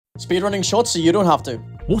Speedrunning shorts so you don't have to.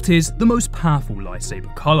 What is the most powerful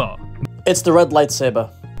lightsaber color? It's the red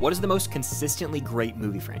lightsaber. What is the most consistently great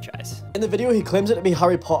movie franchise? In the video, he claims it to be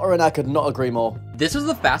Harry Potter, and I could not agree more. This is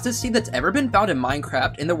the fastest seed that's ever been found in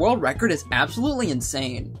Minecraft, and the world record is absolutely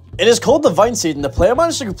insane. It is called the Vine Seed, and the player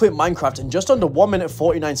managed to complete Minecraft in just under 1 minute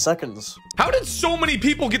 49 seconds. How did so many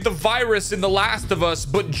people get the virus in The Last of Us,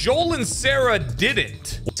 but Joel and Sarah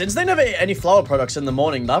didn't? Since they never ate any flour products in the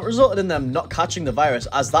morning, that resulted in them not catching the virus,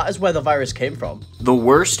 as that is where the virus came from. The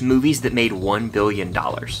worst movies that made $1 billion.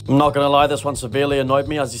 I'm not gonna lie, this one severely annoyed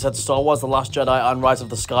me, as he said Star Wars, The Last Jedi, and Rise of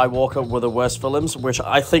the Skywalker were the worst films, which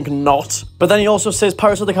I think not. But then he also says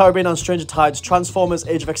Pirates of the Caribbean and Stranger Tides, Transformers,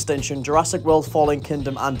 Age of Extinction, Jurassic World, Fallen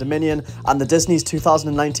Kingdom, and Dominion, and the Disney's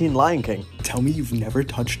 2019 Lion King. Tell me you've never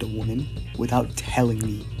touched a woman without telling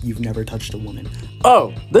me you've never touched a woman.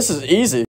 Oh, this is easy.